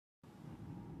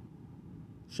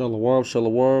Shalom,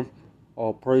 shalom.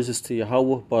 All praises to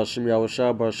Yahweh, Ba'ashem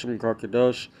Yahushua, Ba'ashem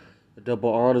Karkadash. Double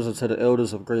honors unto the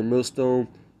elders of Great Millstone,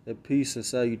 and peace and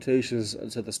salutations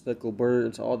unto the speckled bird,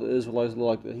 and to all the Israelites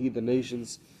like the heathen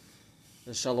nations.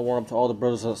 And shalom to all the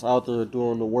brothers that's out there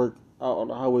doing the work out on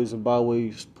the highways and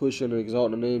byways, pushing and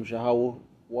exalting the name of Yahweh,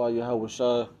 while Yahweh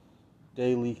Shai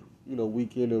daily,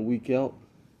 week in and week out.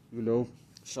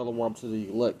 Shalom to the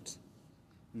elect,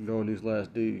 in these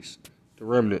last days, the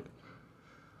remnant.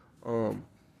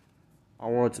 I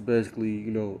wanted to basically,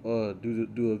 do a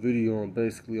video on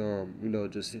basically,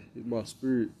 just hit my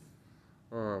spirit.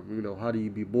 How do you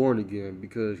be born again?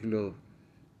 Because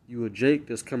you a Jake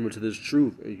that's coming to this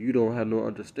truth, and you don't have no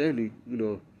understanding.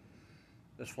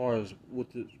 As far as what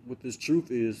this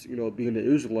truth is. Being an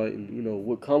Israelite, and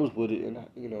what comes with it, and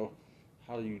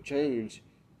how do you change?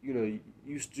 You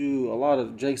still a lot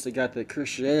of Jakes that got that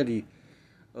Christianity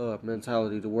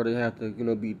mentality to where they have to,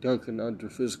 be dunking under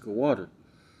physical water,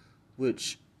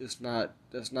 which that's not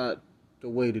the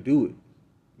way to do it.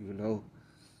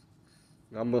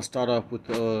 I'm gonna start off with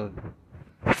go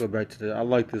back to the. I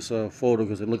like this photo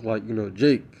because it looked like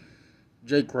Jake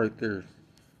right there.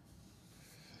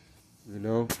 You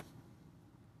know,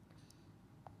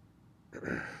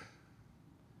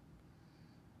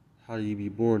 how do you be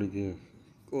born again?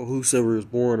 Or whosoever is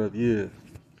born of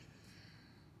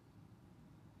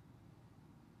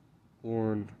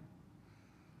born.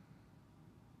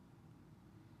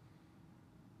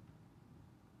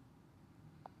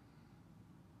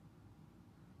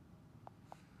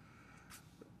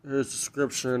 Here's the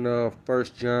scripture in 1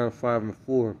 John 5 and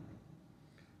 4.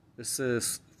 It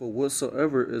says, "For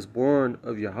whatsoever is born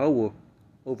of Yahweh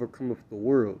overcometh the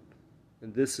world.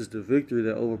 And this is the victory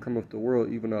that overcometh the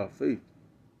world, even our faith."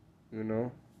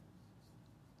 It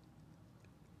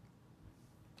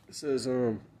says,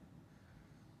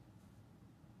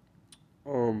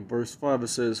 verse 5, it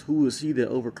says, "Who is he that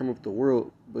overcometh the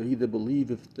world, but he that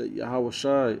believeth that Yahweh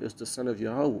Shai is the Son of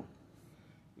Yahweh?"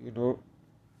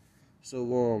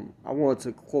 So I wanted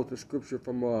to quote the scripture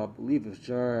from I believe it's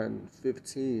John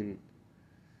 15.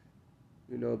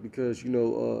 Because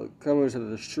coming to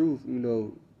this truth,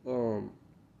 you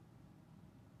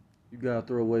gotta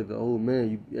throw away the old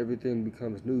man. Everything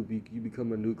becomes new. You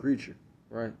become a new creature,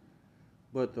 right?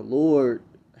 But the Lord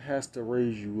has to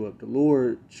raise you up. The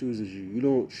Lord chooses you. You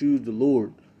don't choose the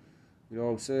Lord. You know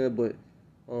what I'm saying? But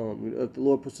if the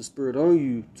Lord puts the Spirit on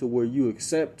you to where you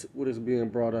accept what is being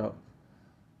brought out,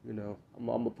 I'm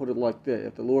gonna put it like that.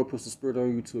 If the Lord puts the Spirit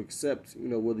on you to accept,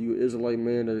 whether you're an Israelite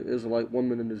man or an Israelite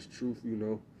woman in this truth,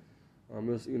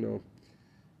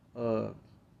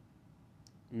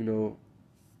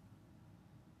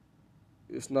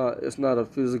 it's, it's not a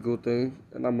physical thing,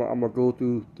 and I'm gonna go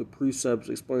through the precepts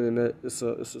explaining that it's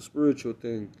a spiritual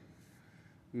thing.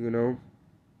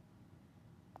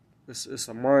 It's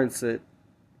a mindset.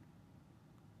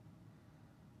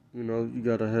 You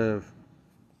gotta have,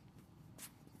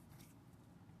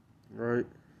 right.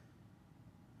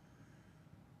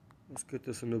 Let's get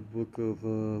this in the book of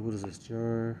what is this?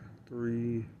 John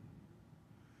 3.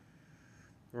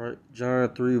 Right, John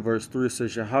 3 verse 3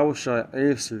 says, "Yahushua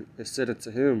answered and said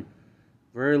unto him,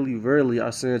 Verily, verily,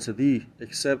 I say unto thee,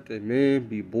 except a man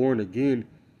be born again,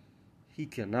 he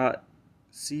cannot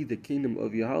see the kingdom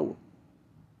of Yahweh."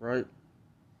 Right?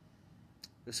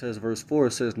 It says, verse 4,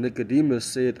 it says, "Nicodemus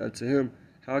said unto him,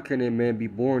 How can a man be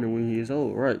born when he is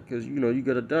old?" Right? Because, you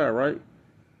got to die, right?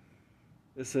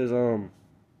 It says,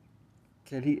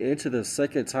 "Can he enter the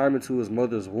second time into his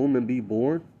mother's womb and be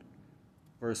born?"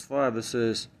 Verse 5, it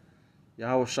says,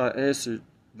 Yahushua answered,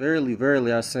 "Verily,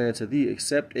 verily, I say unto thee,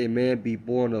 except a man be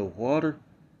born of water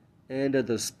and of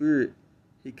the Spirit,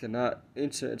 he cannot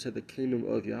enter into the kingdom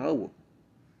of Yahweh."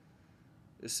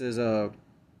 It says,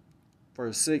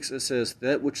 verse 6, it says,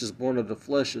 "That which is born of the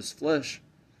flesh is flesh."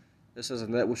 It says,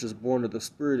 "And that which is born of the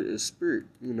Spirit is spirit,"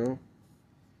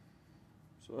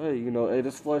 So, hey,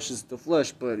 this flesh is the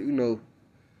flesh, but, the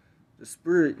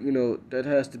Spirit, that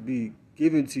has to be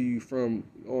given to you from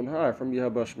on high, from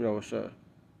Yahweh Shai.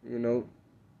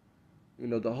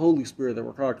 The Holy Spirit, the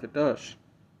Rakah Kadash.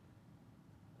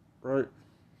 Right?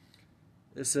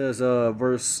 It says,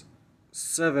 verse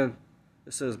 7,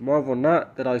 it says, "Marvel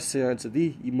not that I say unto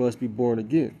thee, you must be born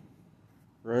again."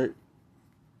 Right?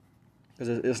 Because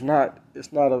it's not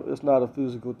a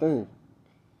physical thing.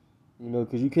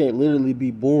 Because you can't literally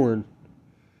be born,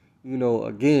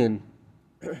 again,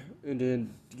 and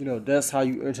then that's how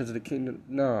you enter the kingdom.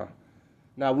 Nah.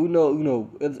 Now we know,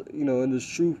 in this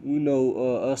truth, we know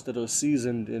us that are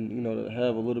seasoned and that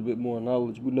have a little bit more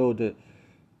knowledge. We know that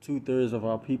 2/3 of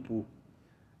our people,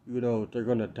 they're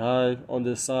gonna die on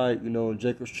this side, in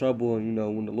Jacob's trouble, and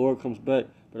when the Lord comes back,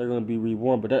 but they're gonna be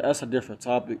reborn. But that's a different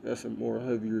topic. That's a more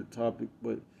heavier topic.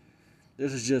 But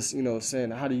this is just,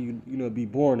 saying how do you, be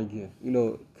born again?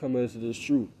 Come into this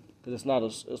truth, because it's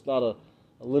not a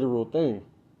literal thing.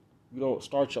 You don't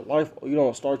start your life. You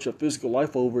don't start your physical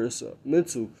life over. It's a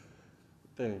mental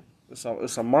thing.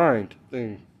 It's a mind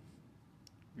thing.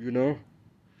 You know.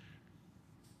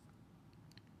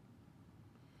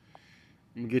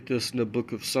 Let me get this in the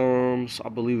book of Psalms. I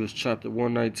believe it's chapter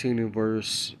 119 and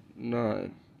verse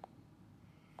 9.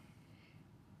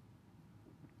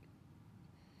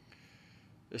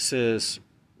 It says,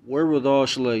 "Wherewithal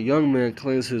shall a young man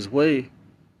cleanse his way?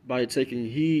 By taking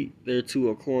heed thereto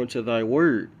according to thy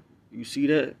word." You see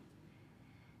that?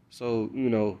 So,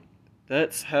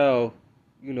 that's how,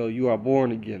 you are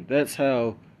born again. That's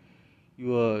how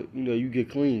you get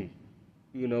clean.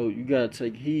 You gotta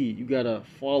take heed. You gotta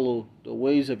follow the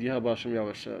ways of Yahweh Shem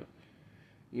Yahushua,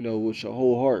 with your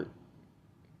whole heart.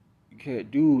 You can't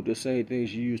do the same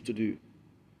things you used to do.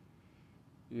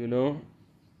 You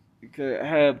can't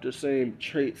have the same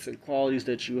traits and qualities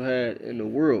that you had in the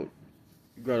world.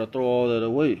 You gotta throw all that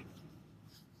away.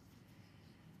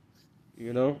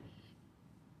 Because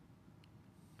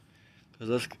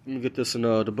let me get this in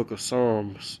the book of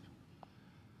Psalms.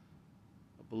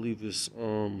 I believe it's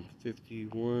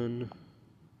 51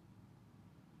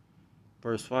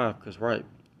 verse 5. Because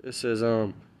it says,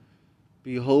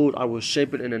 "Behold, I was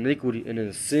shapen in iniquity, and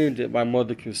in sin did my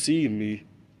mother conceive me."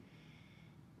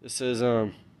 It says,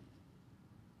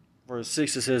 verse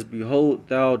 6, it says, "Behold,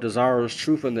 thou desirest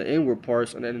truth in the inward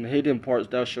parts, and in the hidden parts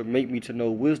thou shalt make me to know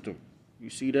wisdom."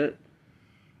 You see that?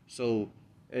 So,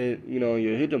 and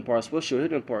your hidden parts, what's your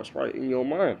hidden parts? Right in your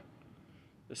mind.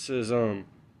 It says,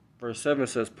 verse 7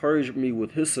 says, "Purge me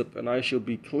with hyssop, and I shall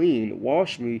be clean.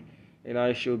 Wash me, and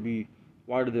I shall be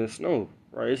whiter than snow."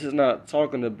 Right? This is not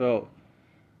talking about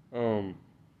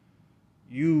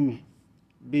you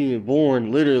being born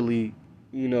literally,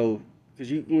 because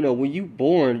when you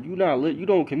born, you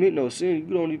don't commit no sin.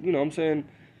 You don't, what I'm saying.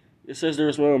 It says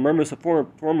there's no remembrance of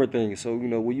former things. So,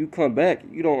 when you come back,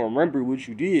 you don't remember what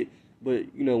you did.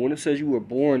 But, when it says you were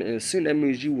born in sin, that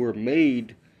means you were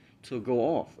made to go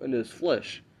off in this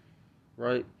flesh,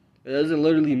 right? It doesn't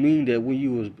literally mean that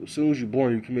as soon as you're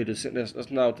born, you committed sin.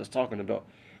 That's not what that's talking about.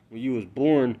 When you was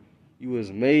born, you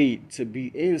was made to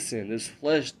be in sin. This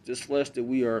flesh that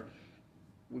we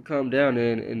come down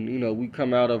in, and we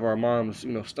come out of our mom's,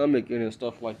 stomach and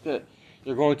stuff like that.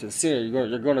 You're going to sin.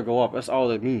 You're going to go off. That's all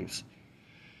it means,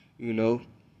 And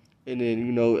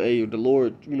then, hey, the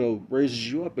Lord,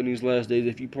 raises you up in these last days.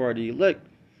 If you part of the elect,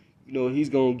 He's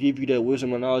going to give you that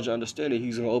wisdom and knowledge and understanding.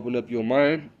 He's going to open up your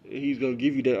mind. He's going to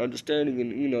give you that understanding,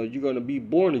 and, you're going to be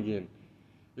born again.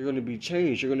 You're going to be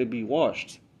changed. You're going to be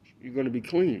washed. You're going to be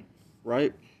clean,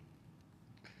 right?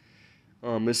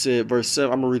 It said, verse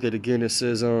 7, I'm going to read that again. It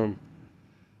says,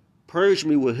 "Purge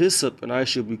me with hyssop, and I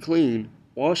shall be clean.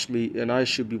 Wash me, and I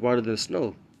shall be whiter than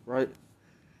snow," right?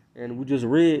 And we just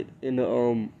read in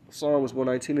the Psalms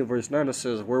 119 and verse 9, it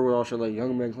says, "Wherewithal shall a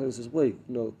young man cleanse his way?"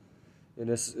 And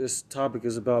this topic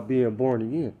is about being born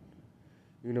again.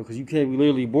 Because you can't be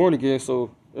literally born again.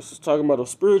 So this is talking about a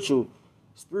spiritual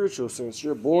sense.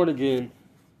 You're born again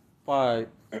by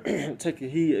taking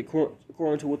heed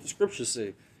according to what the scriptures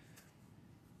say.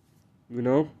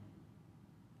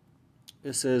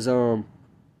 It says, I'm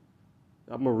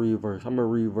gonna read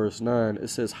verse 9. It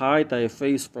says, "Hide thy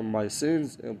face from my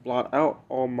sins and blot out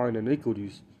all mine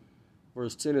iniquities."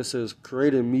 Verse 10, it says,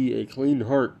 "Create in me a clean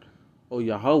heart, O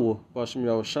Yahweh, Bashem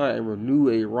Yahushai, and renew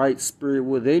a right spirit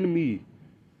within me."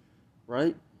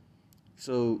 Right?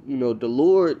 So, the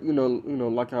Lord,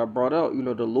 like I brought out,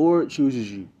 the Lord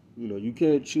chooses you. You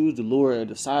can't choose the Lord and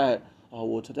decide, "Oh,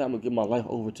 well, today I'm gonna give my life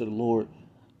over to the Lord.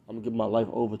 I'm gonna give my life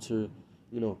over to,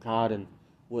 God and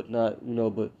whatnot,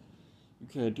 but you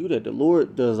can't do that. The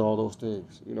Lord does all those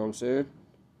things. You know what I'm saying?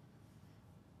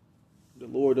 The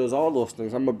Lord does all those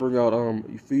things. I'm gonna bring out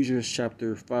Ephesians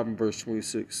chapter 5 and verse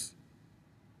 26.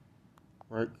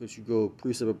 Right? Because you go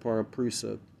precept upon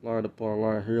precept, line upon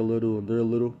line, here a little and there a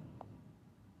little.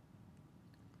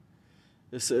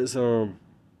 It says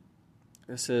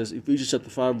Ephesians chapter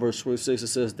 5 verse 26, it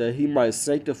says that he might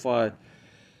sanctify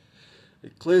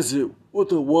and cleanse it with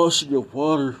the washing of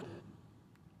water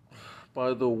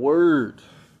by the word.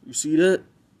 You see that?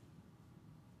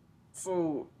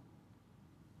 So,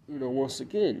 once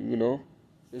again,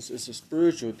 it's a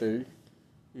spiritual thing,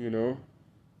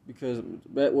 because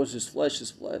that was his flesh is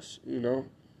flesh, It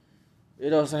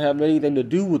doesn't have anything to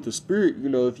do with the spirit,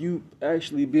 if you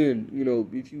actually been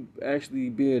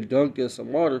dunked in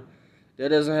some water, That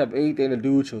doesn't have anything to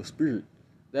do with your spirit.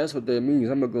 That's what that means.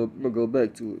 I'm gonna go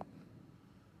back to it.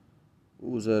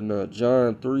 What was that in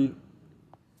John 3?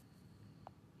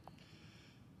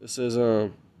 It says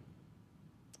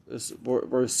it's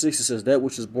verse 6. It says that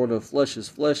which is born of flesh is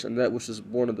flesh, and that which is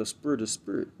born of the spirit is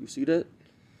spirit. You see that?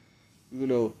 You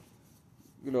know,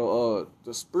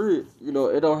 the spirit,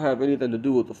 it don't have anything to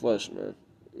do with the flesh, man.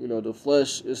 The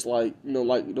flesh is like,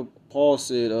 Paul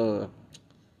said,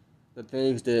 the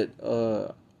things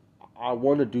that I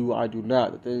want to do, I do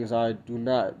not. The things I do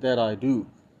not, that I do.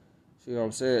 See what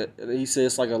I'm saying? And he said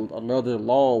it's like another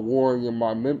law warring in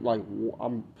my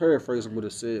I'm paraphrasing what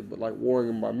it said, but like warring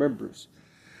in my members.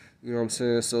 You know what I'm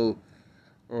saying? So,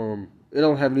 it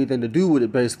don't have anything to do with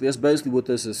it. Basically, that's basically what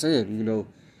this is saying.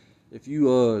 If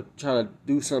you try to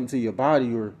do something to your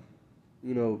body, or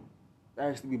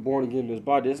actually be born again in this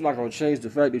body, it's not gonna change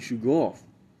the fact that you go off.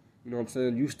 You know what I'm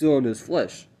saying? You still in this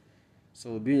flesh.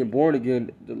 So being born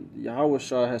again, Yahweh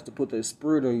Shah has to put that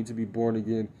spirit on you to be born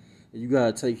again. And you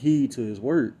got to take heed to his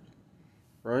word.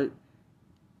 Right?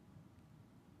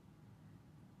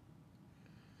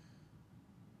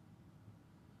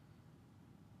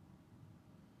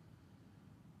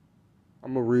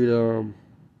 I'm going to read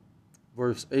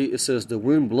verse 8. It says, the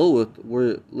wind bloweth where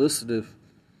it listeth,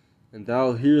 and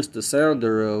thou hearest the sound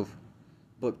thereof,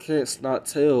 but canst not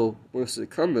tell whence it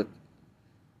cometh,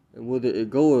 and whither it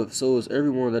goeth. So is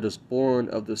everyone that is born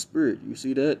of the Spirit. You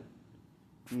see that?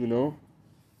 The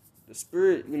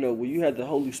Spirit, when you have the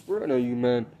Holy Spirit on you,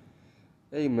 man,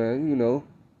 hey, man,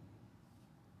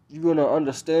 you're going to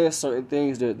understand certain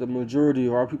things that the majority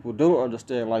of our people don't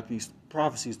understand, like these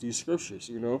prophecies, these scriptures,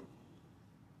 And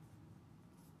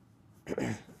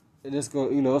it's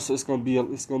going, so it's going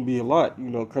to be a lot,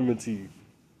 coming to you,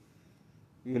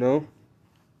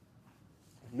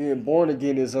 Being born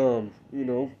again is,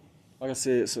 like I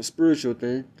said, it's a spiritual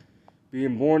thing.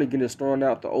 Being born again is throwing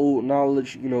out the old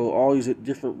knowledge, all these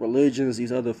different religions,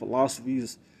 these other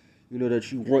philosophies,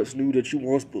 that you once knew, that you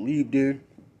once believed in,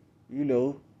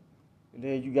 And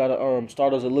then you gotta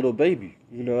start as a little baby.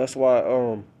 That's why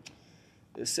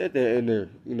it said that in there,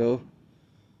 you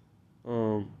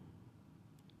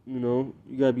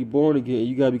gotta be born again.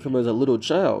 You gotta become as a little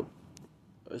child.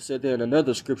 It said that in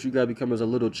another scripture, you gotta become as a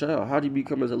little child. How do you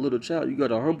become as a little child? You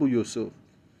gotta humble yourself.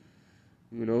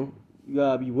 You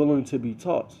gotta be willing to be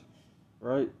taught,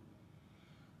 right?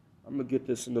 I'm gonna get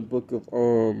this in the book of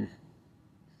what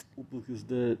book is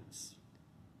that?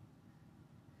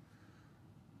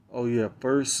 Oh yeah,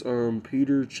 First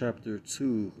Peter chapter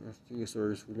 2. I think it's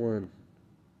verse 1.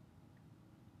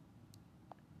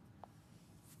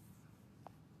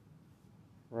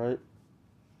 Right?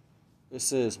 It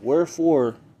says,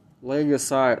 wherefore, laying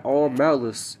aside all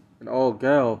malice and all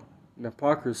guile and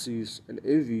hypocrisies and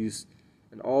envies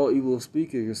and all evil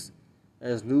speakings,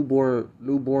 as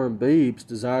newborn babes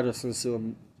desire the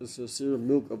sincere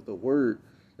milk of the word,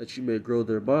 that you may grow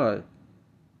thereby.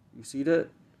 You see that?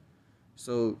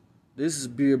 So this is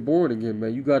being born again,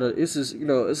 man. This is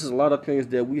a lot of things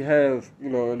that we have,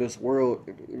 in this world,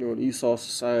 in Esau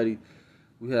society.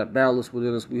 We have malice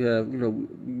within us. We have,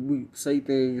 we say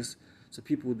things to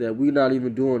people that we're not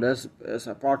even doing. That's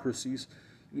hypocrisies.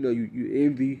 You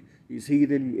envy these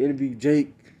heathen. You envy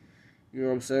Jake. You know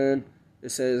what I'm saying? It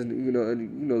says,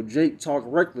 Jake talk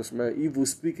reckless, man. Evil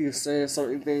speaking, saying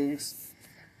certain things.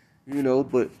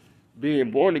 But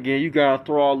being born again, you gotta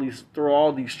throw all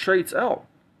these traits out.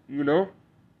 You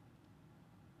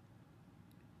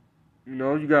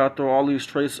gotta throw all these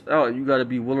traits out, and you gotta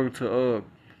be willing to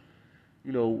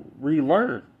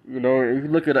relearn. If you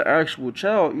look at an actual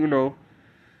child,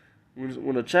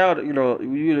 when a child,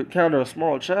 when you encounter a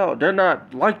small child, they're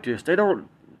not like this. They don't,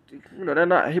 they're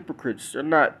not hypocrites. They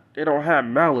don't have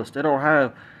malice. They don't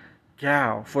have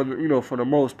guile for the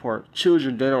most part.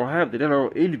 Children, they don't have that. They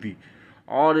don't envy.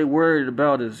 All they worried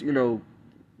about is,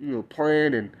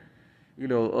 playing and,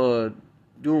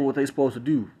 doing what they supposed to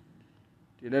do.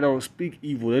 And they don't speak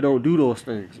evil. They don't do those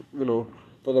things,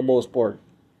 for the most part.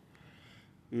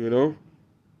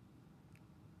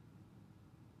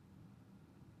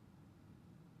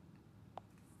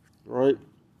 Right?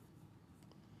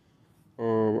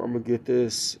 I'm going to get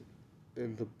this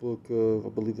in the book of, I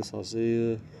believe it's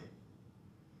Isaiah.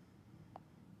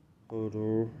 Hold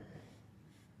on.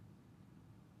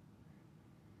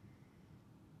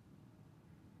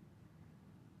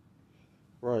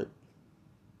 Right.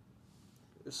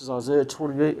 This is Isaiah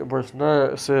 28 and verse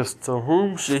 9. It says, to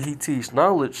whom shall he teach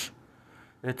knowledge?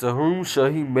 And to whom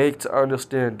shall he make to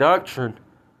understand doctrine?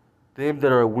 Them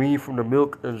that are weaned from the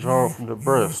milk and drawn from the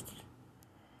breast.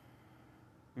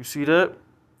 You see that?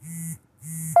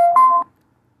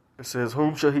 It says,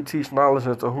 whom shall he teach knowledge,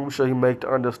 and to whom shall he make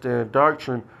to understand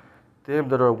doctrine? Them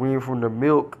that are weaned from the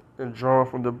milk and drawn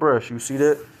from the breast. You see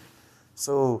that?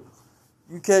 So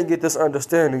you can't get this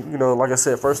understanding. Like I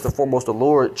said, first and foremost, the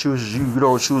Lord chooses you. You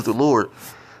don't choose the Lord.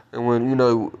 And when,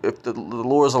 if the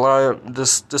Lord's allowing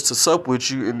this to sup with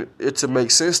you and it to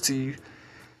make sense to you,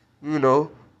 you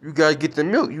got to get the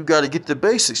milk. You got to get the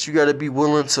basics. You got to be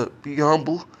willing to be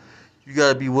humble. You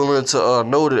got to be willing to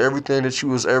know that everything that you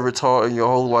was ever taught in your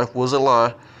whole life was a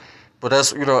lie. But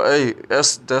that's, hey,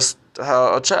 that's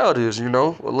how a child is, a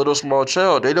little small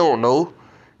child. They don't know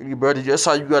any better. That's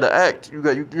how you got to act.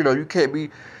 You can't be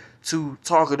too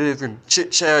talkative and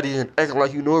chit-chatty and acting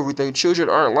like you know everything. Children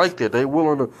aren't like that. They're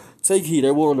willing to take heed.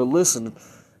 They're willing to listen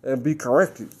and be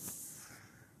corrected,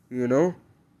 Right?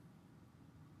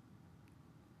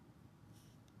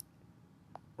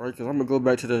 Because I'm going to go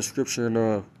back to that scripture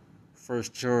in 1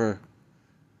 John,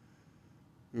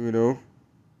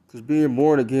 Because being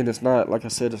born again is not, like I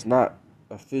said, it's not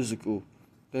a physical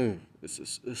thing.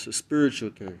 It's a spiritual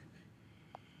thing.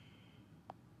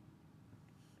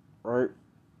 Right?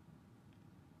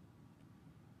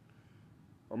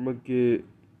 I'm going to get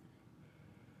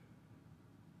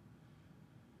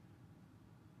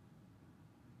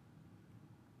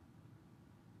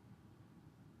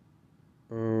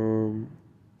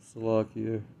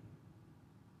Salakia.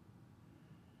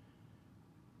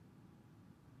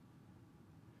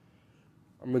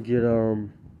 I'm going to get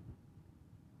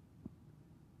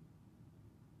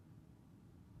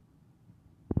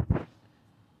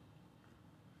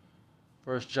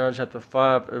 1 John chapter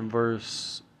 5 and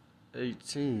verse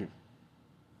 18.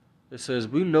 It says,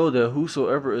 we know that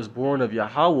whosoever is born of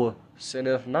Yahweh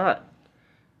sinneth not,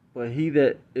 but he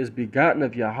that is begotten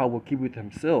of Yahweh keepeth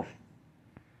himself.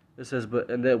 It says,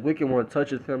 and that wicked one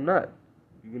toucheth him not.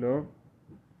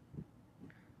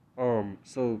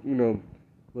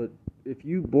 But if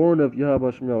you born of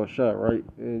Yahweh Shem Yahushua, right,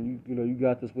 and you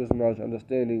got this wisdom, knowledge,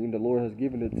 understanding, and the Lord has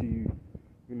given it to you,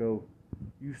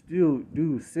 you still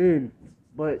do sin,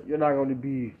 but you're not going to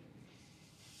be,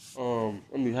 how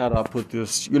do I put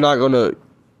this? You're not going to,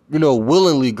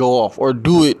 willingly go off or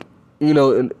do it,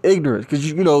 in ignorance.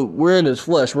 Because, we're in this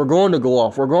flesh. We're going to go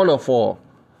off. We're going to fall,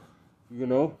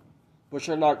 But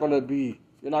you're not going to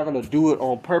do it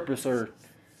on purpose or,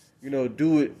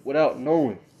 do it without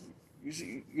knowing. You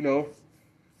see,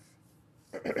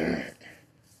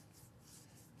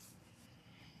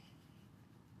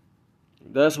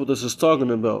 That's what this is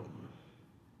talking about.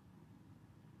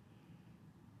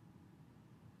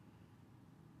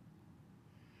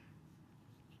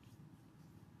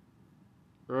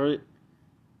 Right?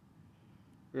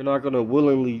 You're not going to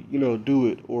willingly, do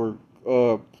it or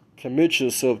commit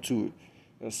yourself to it.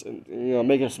 And,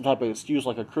 making some type of excuse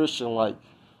like a Christian, like,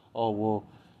 oh, well,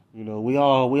 we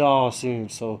all sin,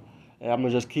 so I'm going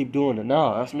to just keep doing it.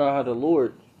 No, that's not how the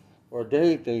Lord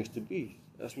ordained things to be.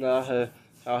 That's not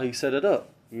how he set it up,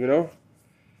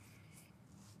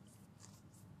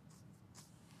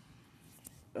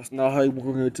 That's not how he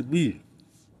wanted it to be.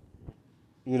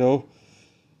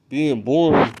 Being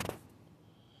born,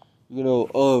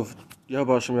 of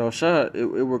Yahweh Shem Yahushua, it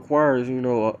requires,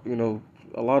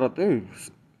 a lot of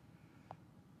things.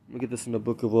 Let me get this in the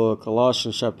book of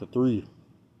Colossians chapter 3.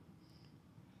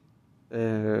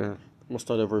 And I'm going to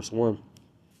start at verse 1.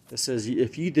 It says,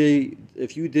 if you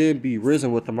then be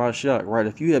risen with the Mashiach, right?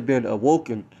 If you have been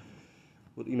awoken,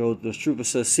 the truth, it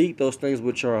says, seek those things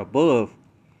which are above,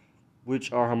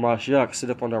 which are Hamashiach, sit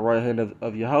up on the right hand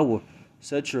of Yahweh.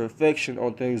 Set your affection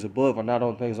on things above and not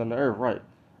on things on the earth, right?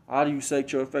 How do you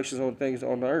set your affections on things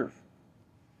on the earth?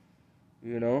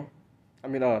 Not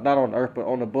on the earth, but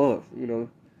on above.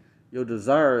 Your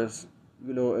desires,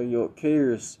 and your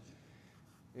cares,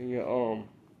 and your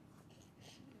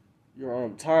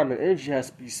time and energy has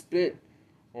to be spent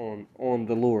on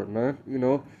the Lord, man.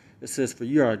 It says, for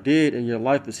you are dead and your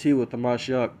life is healed with the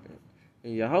Mashiach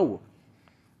and Yahweh.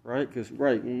 Right? Because,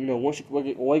 once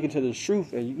you awaken to the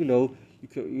truth and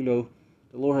the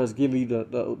Lord has given you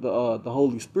the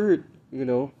Holy Spirit,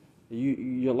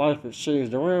 your life has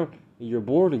changed around and you're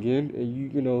born again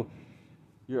and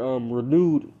you're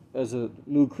renewed as a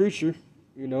new creature,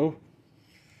 and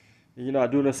you're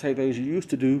not doing the same things you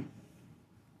used to do.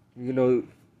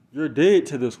 You're dead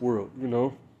to this world,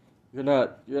 You're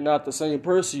not the same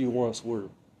person you once were.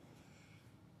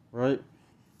 Right?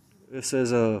 It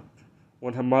says,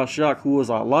 when Hamashiach, who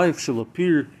is our life, shall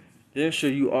appear, then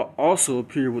shall you also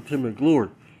appear with him in glory.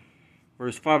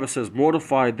 Verse 5, it says,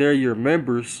 mortify there your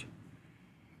members.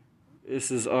 This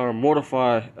is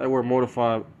mortify. That word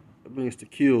mortify means to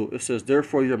kill. It says,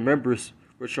 therefore your members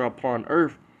which are upon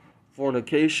earth,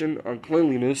 fornication,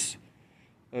 uncleanliness,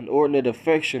 inordinate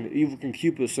affection, evil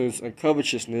concupiscence, and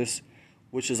covetousness,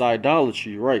 which is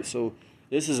idolatry, right? So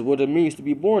this is what it means to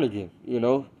be born again,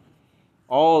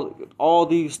 All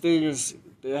these things,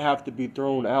 they have to be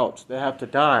thrown out. They have to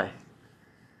die.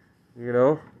 You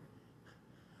know?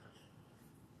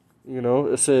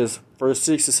 It says, verse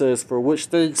 6, it says, for which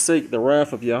things sake the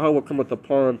wrath of Yahweh cometh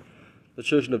upon the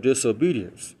children of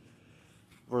disobedience.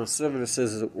 Verse 7, it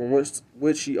says,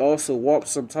 which ye also walked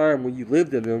some time when you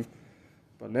lived in them,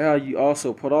 but now ye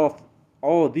also put off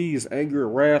all these: anger,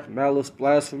 wrath, malice,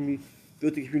 blasphemy,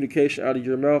 filthy communication out of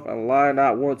your mouth, and lie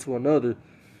not one to another,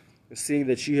 and seeing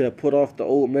that ye have put off the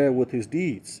old man with his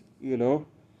deeds. It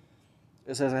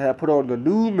says, I have put on the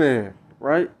new man,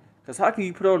 right? Because how can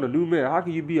you put on the new man? How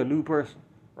can you be a new person,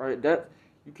 right? That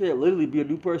you can't literally be a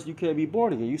new person. You can't be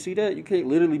born again. You see that? You can't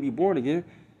literally be born again.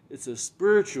 It's a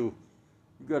spiritual.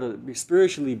 You got to be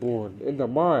spiritually born in the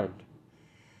mind.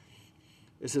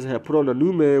 It says, I have put on the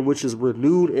new man, which is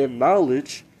renewed in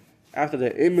knowledge after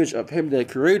the image of him that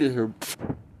created him.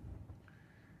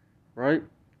 Right?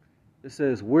 It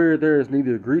says, where there is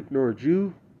neither Greek nor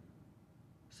Jew,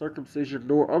 circumcision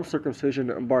nor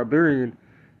uncircumcision, and barbarian,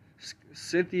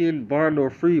 Scythian, bond nor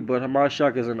free, but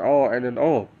Hamashiach is in all and in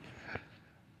all.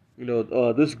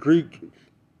 This Greek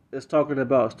is talking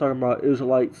about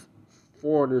Israelites,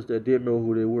 foreigners that didn't know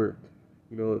who they were.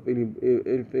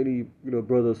 If any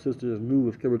brothers or sisters new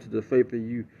is coming to the faith,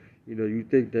 and you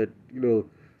think that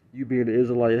you being an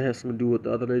Israelite, it has something to do with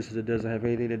the other nations. It doesn't have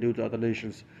anything to do with the other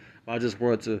nations. I just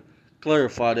wanted to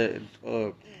clarify that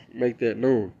and make that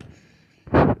known,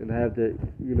 and have that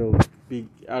be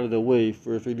out of the way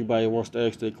for if anybody wants to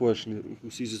ask that question who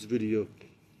sees this video.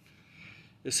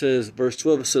 It says, verse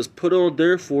 12, it says, put on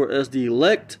therefore as the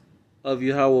elect of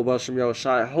Yahweh B'Shem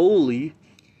Yahushai holy.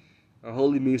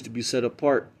 Holy means to be set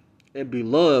apart, and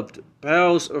beloved,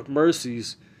 bowels of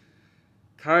mercies,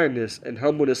 kindness, and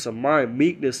humbleness of mind,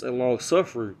 meekness, and long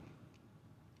suffering,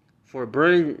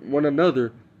 forbearing one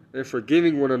another, and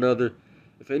forgiving one another.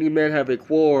 If any man have a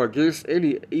quarrel against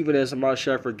any, even as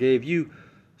Hamashiach forgave you,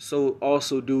 so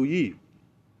also do ye.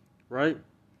 Right?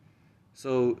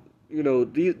 So,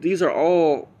 these are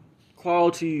all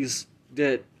qualities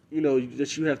that,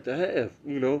 that you have to have,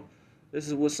 This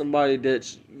is what somebody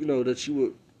that, that you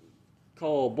would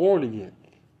call born again.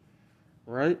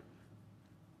 Right?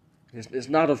 It's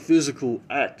not a physical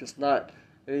act. It's not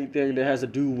anything that has to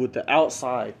do with the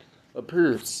outside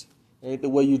appearance. It ain't the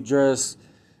way you dress.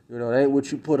 It ain't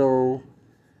what you put on.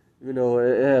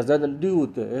 It has nothing to do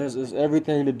with that. It's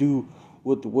everything to do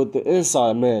with the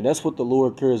inside man. That's what the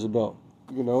Lord cares about.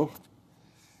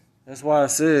 That's why it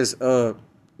says,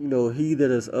 he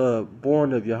that is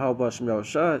born of Yahweh B'Shem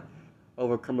Yahushai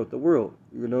overcometh the world.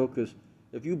 Because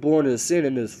if you born in sin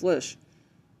in this flesh,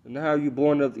 and how you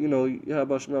born of Yahweh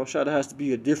B'Shem Yahushai, there has to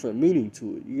be a different meaning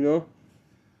to it.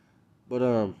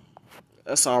 But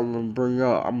that's all I'm gonna bring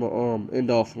out. I'm gonna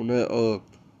end off on that.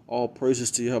 All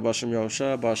praises to Yahweh B'Shem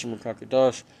Yahushai, B'Shem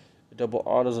Kakadash. Double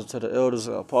honors unto the elders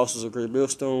and apostles of Great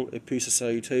Millstone. A peace and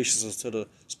salutations unto the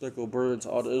speckled bird, to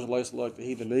all the Israelites like the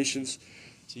heathen nations.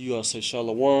 To you I say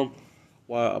Shalom.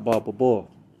 Why Abba Babah.